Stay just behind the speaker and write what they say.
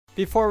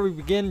Before we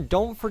begin,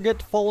 don't forget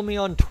to follow me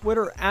on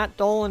Twitter at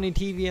Dolynny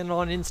TV and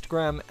on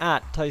Instagram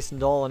at Tyson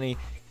Dolynny. You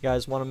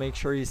guys want to make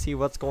sure you see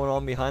what's going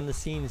on behind the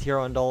scenes here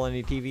on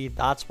Dolynny TV.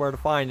 That's where to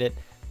find it.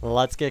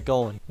 Let's get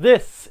going.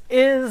 This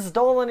is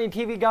Dolynny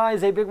TV,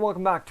 guys. A big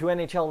welcome back to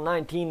NHL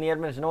 19, the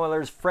Edmonton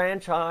Oilers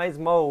franchise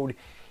mode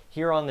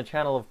here on the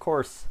channel, of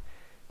course.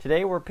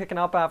 Today we're picking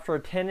up after a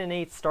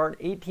 10-8 start,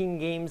 18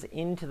 games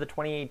into the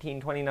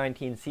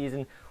 2018-2019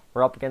 season.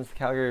 We're up against the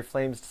Calgary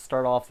Flames to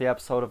start off the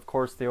episode. Of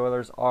course, the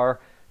Oilers are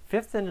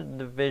 5th in the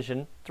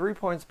division, 3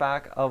 points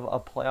back of a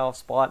playoff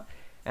spot.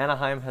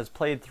 Anaheim has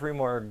played 3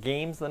 more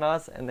games than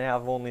us, and they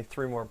have only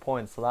 3 more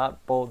points, so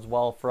that bodes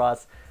well for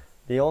us.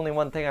 The only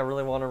one thing I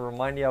really want to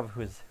remind you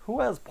of is who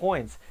has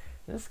points.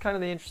 And this is kind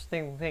of the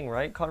interesting thing,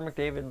 right? Connor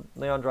McDavid,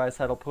 Leon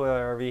Draisaitl,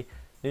 Puljujärvi,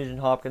 Nugent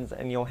Hopkins,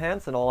 and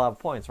Johansson all have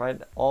points,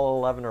 right? All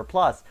 11 or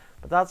plus.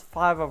 But that's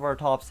 5 of our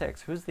top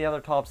 6. Who's the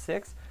other top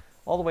 6?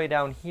 All the way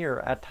down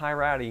here at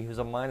RATTIE, who's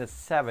a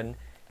 -7,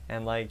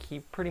 and like he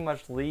pretty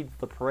much leads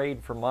the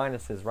parade for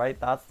minuses, right?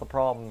 That's the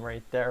problem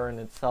right there in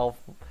itself.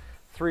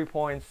 3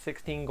 points,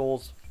 16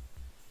 goals,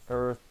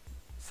 or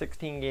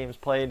 16 games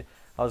played.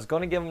 I was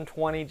going to give him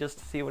 20 just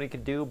to see what he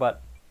could do,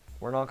 but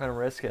we're not going to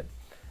risk it.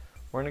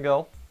 We're going to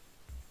go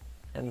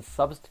and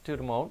substitute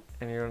him out,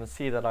 and you're going to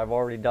see that I've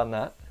already done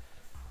that.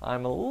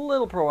 I'm a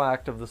little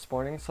proactive this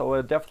morning, so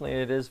definitely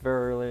it is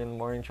very early in the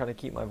morning, trying to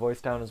keep my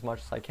voice down as much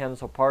as I can,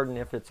 so pardon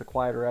if it's a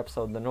quieter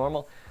episode than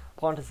normal.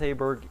 Pontus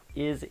Aberg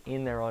is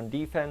in there on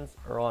defense,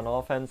 or on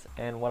offense,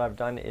 and what I've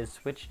done is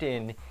switched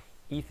in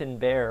Ethan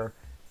Bear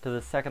to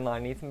the second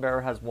line. Ethan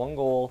Bear has 1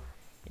 goal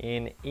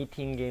in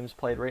 18 games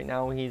played. Right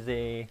now he's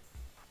a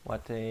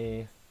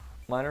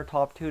minor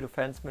top 2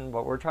 defenseman,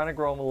 but we're trying to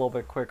grow him a little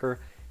bit quicker.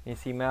 You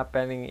see Matt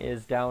Benning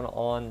is down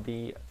on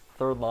the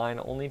third line,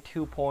 only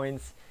 2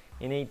 points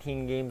in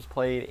 18 games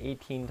played,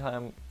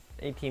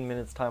 18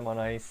 minutes time on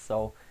ice,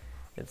 so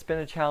it's been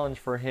a challenge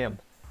for him.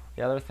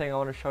 The other thing I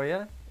want to show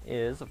you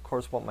is, of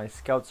course, what my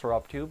scouts are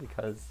up to,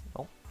 because,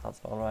 no,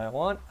 that's not what I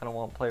want. I don't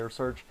want player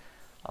search.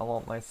 I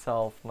want my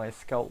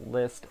scout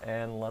list,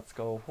 and let's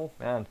go. Oh,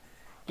 man.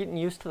 Getting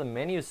used to the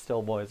menus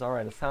still, boys.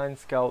 Alright, assign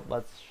scout.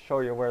 Let's show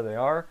you where they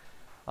are.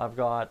 I've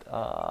got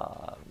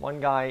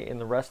one guy in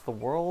the rest of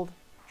the world.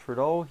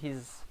 Trudeau,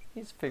 he's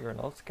figuring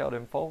out scout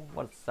info.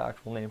 What's his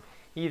actual name?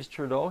 Yves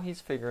Trudeau, he's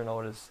figuring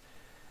out his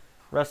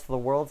rest of the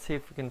world. See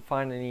if we can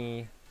find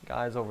any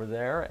guys over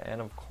there.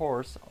 And of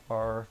course,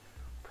 our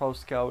pro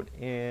scout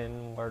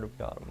in, where do we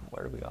got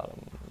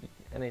him?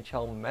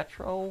 NHL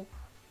Metro?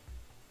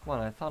 Come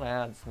on, I thought I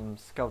had some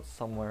scouts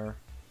somewhere.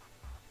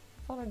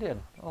 I thought I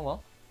did. Oh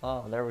well.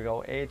 Oh, there we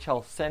go.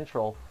 AHL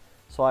Central.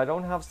 So I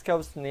don't have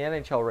scouts in the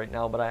NHL right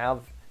now, but I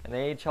have an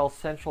AHL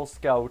Central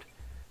scout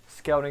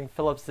scouting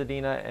Philip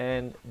Zadina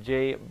and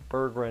Jay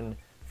Berggren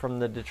from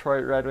the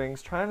Detroit Red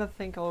Wings. Trying to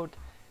think out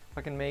if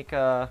I can make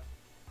a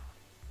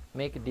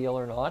deal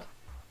or not.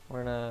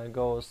 We're gonna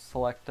go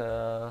select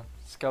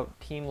scout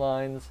team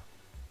lines,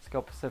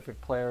 scout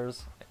Pacific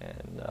players,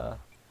 and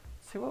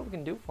see what we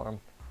can do for them.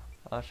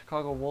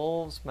 Chicago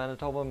Wolves,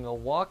 Manitoba,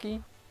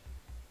 Milwaukee,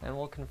 and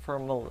we'll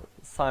confirm the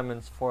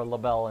assignments for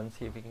LaBelle and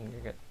see if he can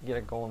get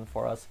it going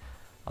for us.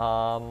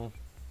 We'll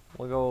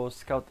go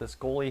scout this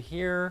goalie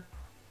here,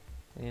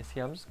 and you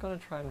see I'm just gonna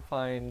try and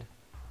find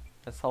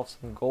myself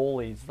some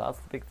goalies. That's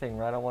the big thing,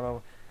 right? I want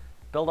to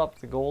build up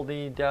the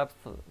goalie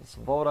depth.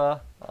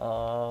 Svoda.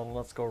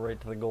 Let's go right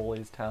to the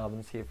goalies tab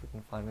and see if we can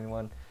find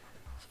anyone.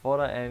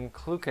 Svoda and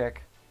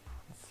Klukik.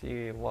 Let's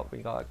see what we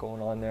got going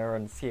on there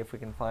and see if we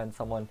can find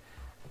someone.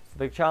 It's a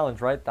big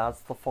challenge, right? That's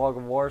the fog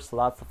of war, so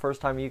that's the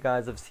first time you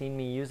guys have seen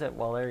me use it.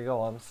 Well, there you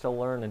go. I'm still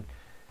learning.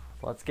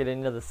 So let's get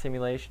into the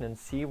simulation and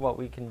see what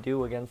we can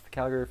do against the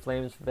Calgary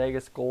Flames,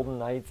 Vegas Golden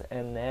Knights,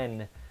 and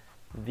then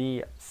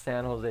the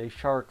San Jose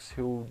Sharks,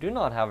 who do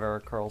not have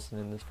Erik Karlsson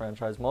in this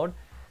franchise mode,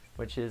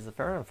 which is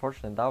very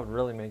unfortunate. That would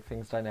really make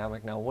things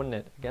dynamic now, wouldn't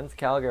it? Against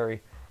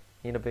Calgary,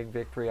 need a big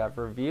victory. I've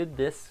reviewed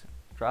this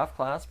draft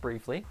class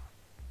briefly.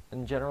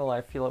 In general,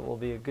 I feel it will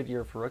be a good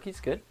year for rookies.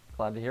 Good.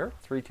 Glad to hear.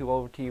 3-2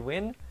 OT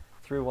win,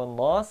 3-1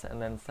 loss,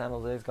 and then San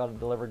Jose's got to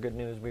deliver good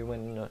news. We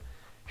win in a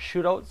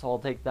shootout, so I'll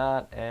take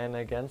that. And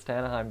against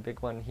Anaheim, big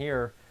one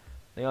here.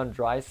 Leon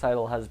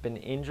Draisaitl has been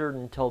injured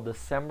until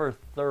December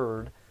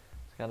 3rd.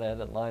 Got to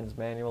edit lines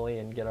manually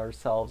and get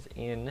ourselves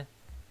in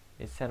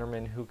a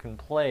centerman who can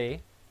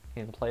play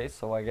in place.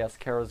 So I guess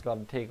Kara's got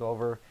to take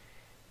over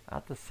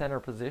at the center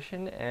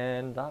position,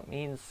 and that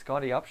means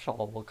Scotty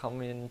Upshall will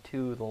come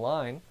into the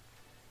line,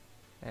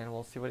 and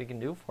we'll see what he can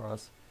do for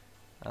us.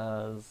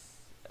 As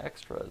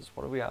extras,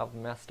 what do we have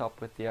messed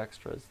up with the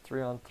extras?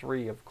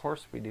 3-on-3, of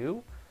course we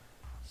do.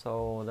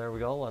 So there we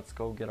go. Let's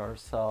go get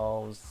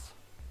ourselves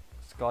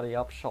Scotty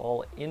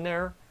Upshall in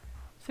there.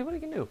 See what he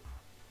can do.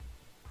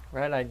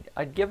 Right,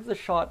 I'd give the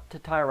shot to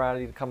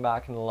RATTIE to come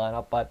back in the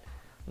lineup, but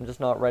I'm just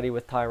not ready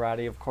with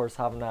RATTIE, of course,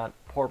 having that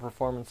poor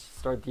performance to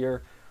start the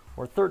year.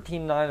 We're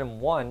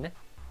 13-9-1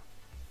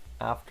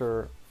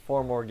 after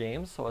 4 more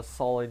games, so a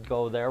solid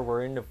go there.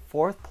 We're into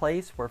 4th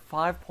place. We're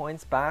 5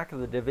 points back of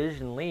the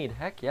division lead.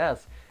 Heck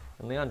yes.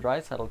 And Leon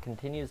Draisaitl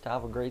continues to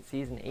have a great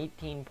season,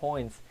 18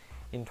 points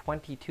in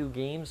 22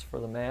 games for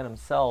the man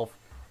himself.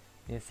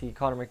 You see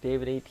Connor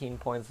McDavid 18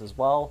 points as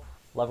well,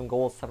 11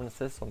 goals, 7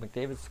 assists, so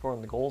McDavid's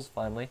scoring the goals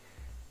finally.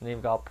 And then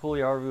you've got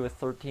Puljujarvi with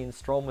 13,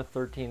 Strome with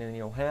 13, and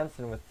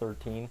Johansson with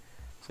 13.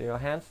 So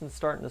Johansson's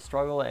starting to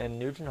struggle, and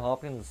Nugent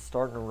Hopkins is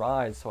starting to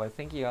rise. So I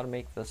think you got to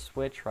make the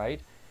switch,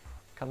 right?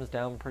 Comes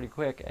down pretty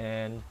quick,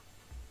 and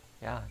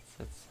yeah,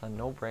 it's a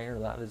no-brainer,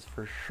 that is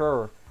for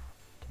sure,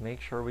 to make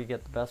sure we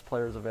get the best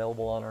players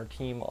available on our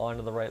team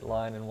onto the right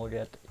line, and we'll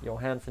get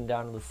Johansson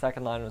down to the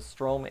second line with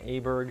Strome,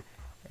 Aberg,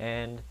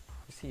 and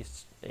you see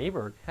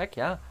Aberg, heck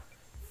yeah.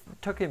 It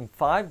took him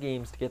 5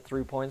 games to get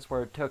 3 points,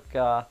 where it took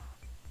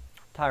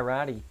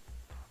RATTIE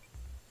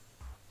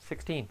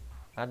 16.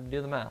 Had to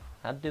do the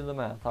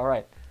math. All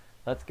right,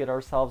 let's get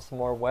ourselves some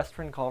more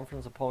Western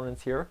Conference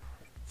opponents here.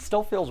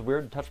 Still feels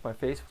weird to touch my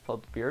face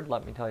without the beard,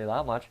 let me tell you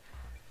that much.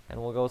 And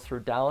we'll go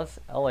through Dallas,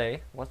 LA.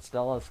 What's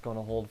Dallas going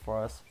to hold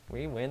for us?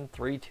 We win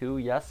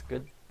 3-2. Yes,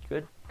 good.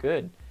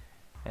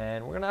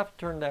 And we're going to have to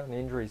turn down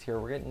injuries here.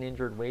 We're getting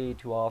injured way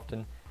too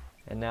often.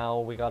 And now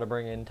we got to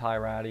bring in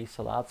RATTIE.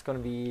 So that's going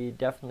to be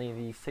definitely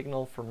the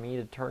signal for me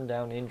to turn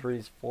down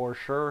injuries for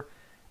sure.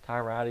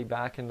 RATTIE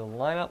back into the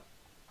lineup.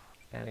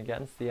 And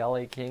against the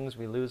LA Kings,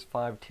 we lose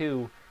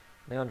 5-2.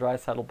 Leon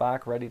Draisaitl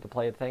back, ready to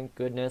play. Thank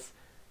goodness.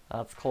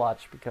 That's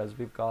clutch, because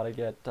we've got to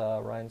get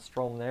Ryan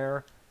Strome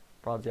there,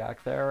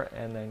 Brodziak there,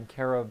 and then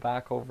Kara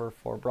back over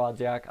for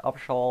Brodziak.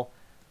 Upshall,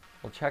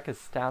 we'll check his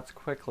stats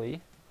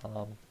quickly.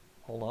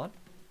 Hold on.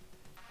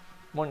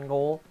 1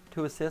 goal,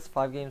 2 assists,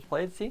 5 games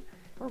played. See,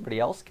 everybody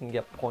else can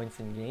get points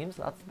in games.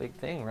 That's the big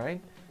thing,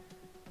 right?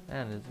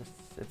 Man,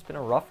 it's been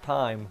a rough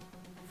time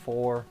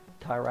for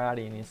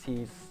RATTIE, and you see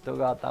he's still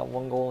got that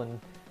 1 goal and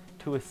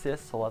 2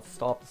 assists, so let's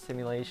stop the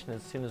simulation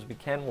as soon as we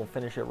can. We'll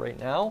finish it right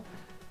now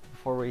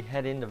before we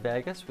head into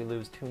Vegas. We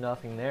lose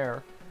 2-0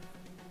 there.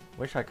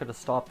 Wish I could have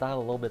stopped that a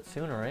little bit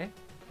sooner, eh?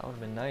 That would have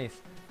been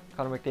nice.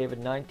 Connor McDavid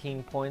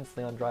 19 points,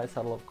 Leon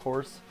Draisaitl of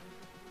course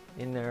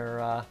in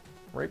there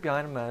right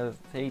behind him at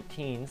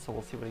 18, so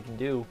we'll see what he can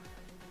do.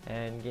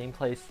 And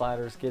gameplay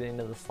sliders, get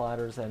into the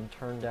sliders and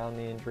turn down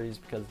the injuries,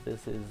 because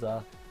this is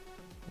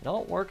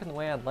not working the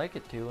way I'd like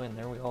it to. And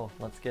there we go.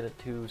 Let's get it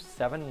to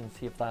 7 and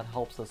see if that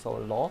helps us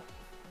out at all.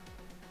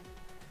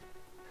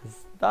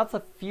 That's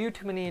a few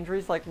too many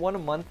injuries. Like 1 a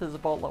month is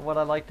about what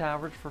I like to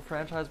average for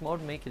franchise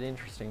mode. Make it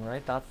interesting,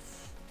 right?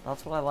 That's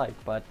what I like.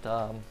 But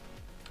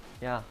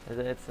yeah,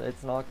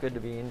 it's not good to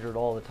be injured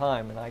all the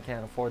time, and I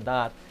can't afford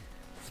that.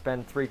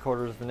 Spend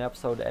 3/4 of an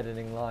episode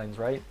editing lines,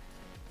 right?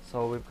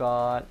 So we've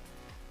got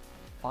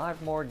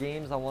 5 more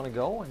games I want to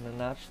go, and then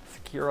that should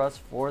secure us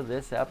for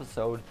this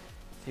episode.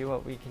 See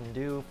what we can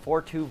do.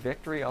 4-2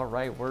 victory. All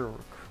right, we're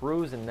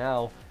cruising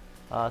now.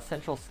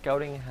 Central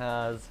Scouting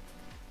has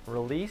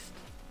released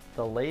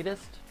the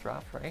latest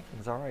draft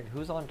rankings. All right,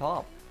 who's on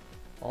top?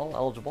 All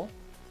eligible.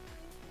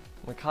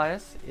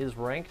 Macias is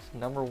ranked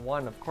number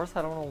 1. Of course,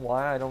 I don't know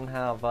why I don't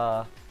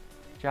have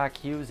Jack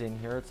Hughes in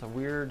here. It's a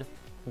weird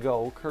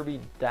go.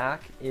 Kirby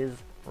Dack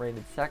is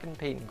rated 2nd.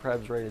 Peyton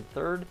Krebs rated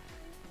 3rd.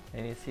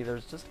 And you see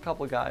there's just a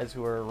couple of guys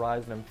who are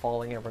rising and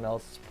falling. Everyone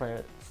else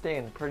is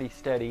staying pretty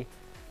steady.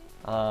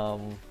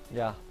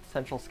 Yeah,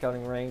 Central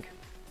Scouting rank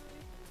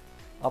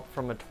up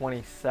from a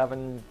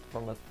 27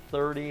 from a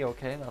 30.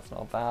 Okay, that's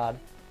not bad.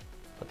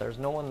 But there's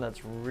no one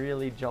that's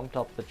really jumped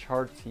up the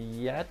charts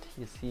yet.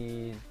 You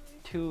see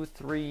 2,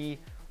 3,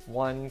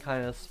 1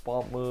 kind of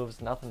spot moves,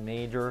 nothing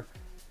major.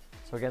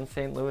 So against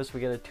St. Louis, we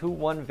get a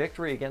 2-1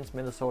 victory against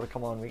Minnesota.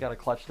 Come on, we got to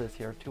clutch this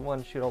here.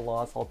 2-1 shootout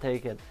loss, I'll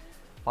take it.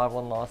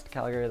 5-1 loss to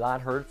Calgary,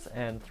 that hurts.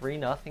 And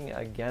 3-0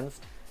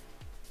 against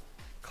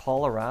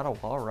Colorado.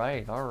 All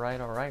right.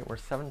 We're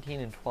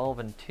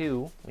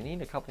 17-12-2. We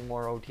need a couple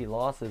more OT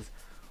losses.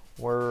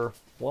 We're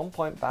 1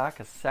 point back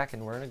a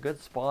second. We're in a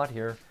good spot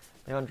here.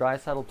 Leon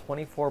Draisaitl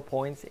 24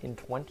 points in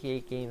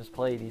 28 games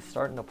played. He's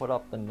starting to put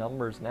up the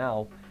numbers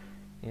now.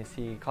 You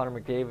see Connor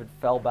McDavid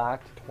fell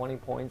back to 20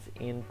 points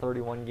in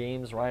 31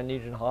 games. Ryan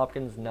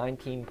Nugent-Hopkins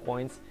 19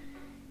 points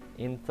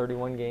in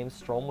 31 games.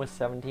 Strome was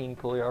 17.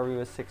 Puljujarvi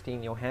was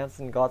 16.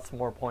 Johansson got some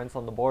more points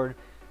on the board.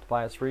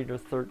 Tobias Reeder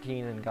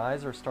 13. And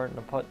guys are starting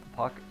to put the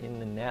puck in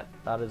the net.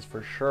 That is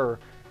for sure.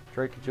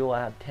 Drake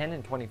Caggiula had 10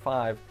 and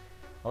 25.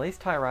 At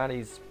least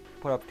RATTIE's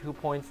put up 2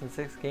 points in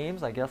 6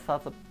 games. I guess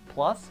that's a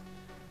plus.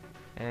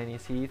 And you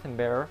see Ethan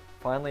Bear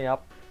finally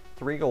up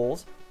 3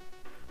 goals.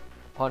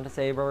 Pontus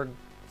Aberg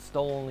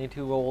still only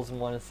 2 goals and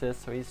 1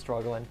 assist, so he's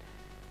struggling.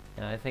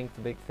 And I think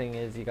the big thing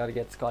is you got to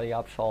get Scotty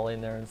Upshall in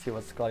there and see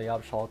what Scotty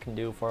Upshall can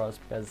do for us,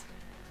 because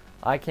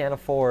I can't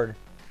afford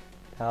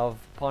to have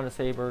Pontus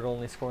Aberg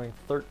only scoring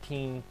 3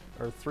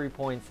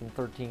 points in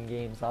 13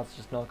 games. That's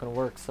just not going to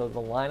work. So the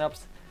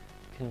lineups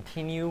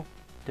continue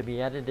to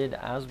be edited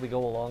as we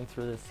go along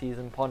through this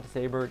season. Pontus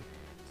Aberg,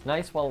 it's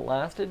nice while it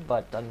lasted,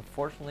 but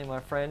unfortunately, my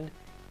friend,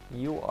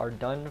 you are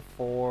done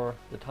for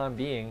the time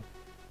being.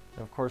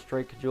 And of course,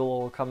 Drake Caggiula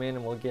will come in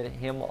and we'll get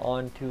him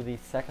onto the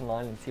second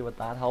line and see what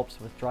that helps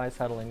with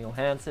Draisaitl and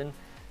Johansson.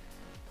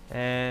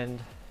 And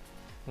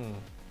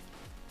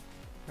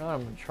You know what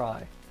I'm going to try?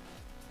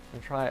 I'm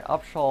going to try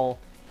Upshall,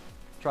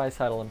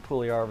 Draisaitl, and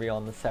Puljujarvi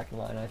on the second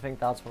line. I think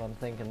that's what I'm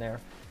thinking there.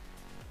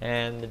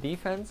 And the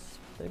defense,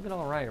 they've been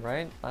alright,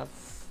 right?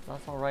 That's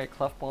alright.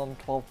 Clefbaum,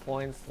 12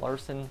 points.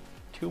 Larson,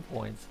 2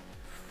 points.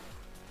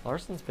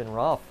 Larson's been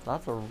rough.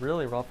 That's a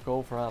really rough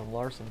goal for Adam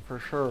Larson, for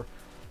sure.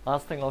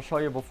 Last thing I'll show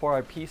you before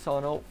I peace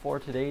on out for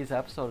today's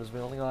episode is we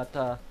only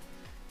got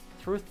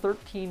through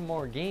 13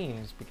 more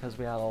games because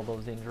we had all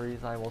those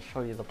injuries. I will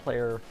show you the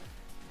player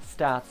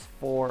stats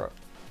for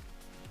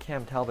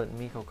Cam Talbot and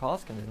Mikko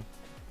Koskinen.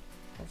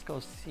 Let's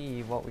go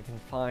see what we can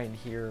find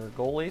here.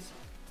 Goalies.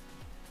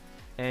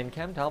 And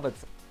Cam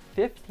Talbot's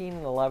 15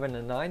 and 11,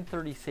 a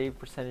 930 save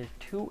percentage,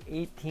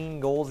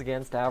 218 goals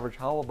against average.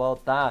 How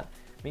about that?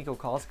 Mikko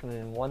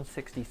Koskinen,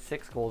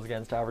 166 goals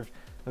against average.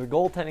 The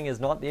goaltending is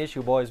not the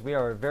issue, boys. We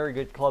are a very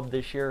good club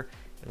this year,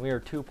 and we are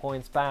 2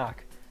 points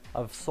back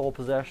of sole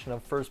possession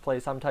of first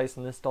place. I'm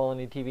Tyson, this is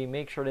Dolynny TV.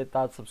 Make sure to hit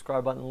that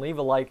subscribe button, leave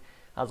a like.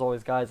 As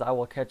always, guys, I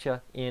will catch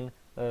you in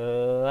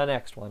the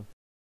next one.